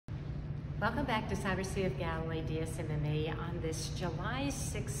Welcome back to Cyber Sea of Galilee, DSMME, on this July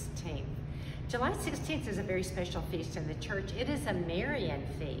 16th. July 16th is a very special feast in the church. It is a Marian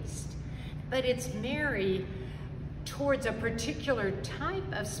feast, but it's Mary towards a particular type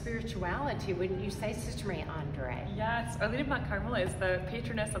of spirituality, wouldn't you say, Sister Maria Andre? Yes, Our Lady of Mount Carmel is the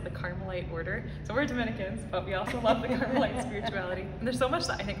patroness of the Carmelite order. So we're Dominicans, but we also love the Carmelite spirituality. And there's so much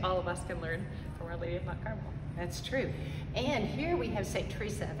that I think all of us can learn from Our Lady of Mount Carmel. That's true. And here we have St.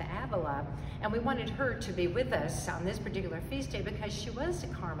 Teresa of Avila, and we wanted her to be with us on this particular feast day because she was a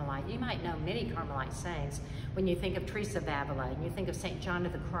Carmelite. You might know many Carmelite saints when you think of Teresa of Avila, and you think of St. John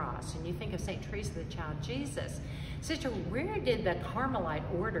of the Cross, and you think of St. Teresa the Child Jesus. Sister, where did the Carmelite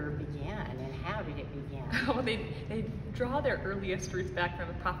order begin, and how did it begin? Well, they draw their earliest roots back from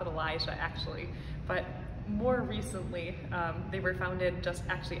the prophet Elijah, actually, but more recently, they were founded just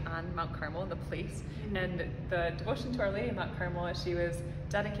actually on Mount Carmel, the place, and the devotion to Our Lady of Mount Carmel, she was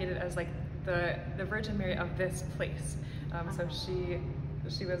dedicated as like the Virgin Mary of this place. So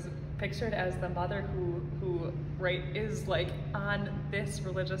she was pictured as the mother who right is like on this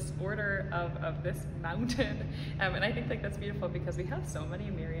religious order of this mountain, and I think like that's beautiful because we have so many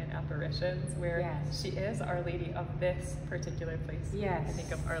Marian apparitions where she is Our Lady of this particular place. Yes. I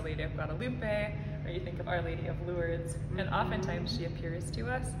think of Our Lady of Guadalupe, or you think of Our Lady of Lourdes, and oftentimes she appears to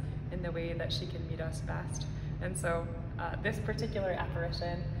us in the way that she can meet us best. And so this particular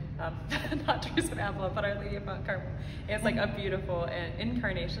apparition, not Teresa of Avila, but Our Lady of Mount Carmel, is like a beautiful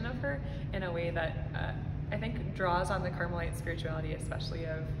incarnation of her in a way that I think draws on the Carmelite spirituality, especially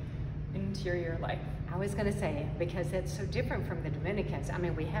of interior life. I was going to say, because it's so different from the Dominicans. I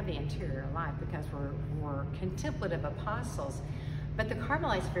mean, we have the interior life because we're contemplative apostles, but the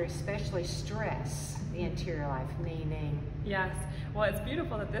Carmelites very especially stress the interior life, meaning... Yes, well, it's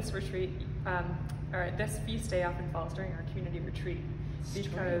beautiful that this retreat, or this feast day often falls during our community retreat,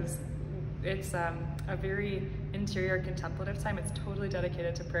 because it's a very interior contemplative time. It's totally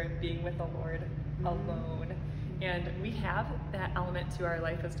dedicated to prayer and being with the Lord alone. And we have that element to our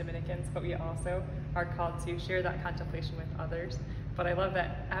life as Dominicans, but we also are called to share that contemplation with others. But I love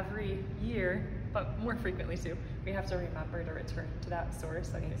that every year, but more frequently too, we have to remember to return to that source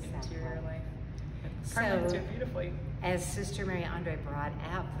of the interior life. Carmelites do it beautifully. As Sister Maria Andre brought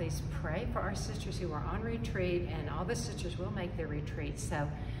out, please pray for our sisters who are on retreat, and all the sisters will make their retreat. So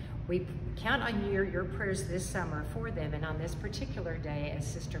we count on your prayers this summer for them, and on this particular day, as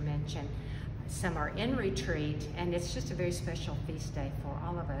Sister mentioned, some are in retreat, and it's just a very special feast day for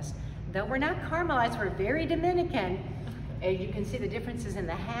all of us. Though we're not Carmelites, we're very Dominican. You can see the differences in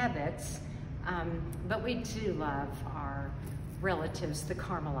the habits, but we do love our relatives, the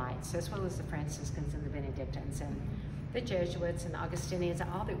Carmelites, as well as the Franciscans and the Benedictines and the Jesuits and the Augustinians, and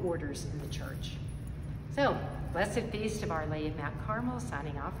all the orders in the church. So, blessed feast of Our Lady of Mount Carmel,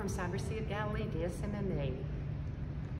 signing off from Cyber Sea of Galilee, DSMME.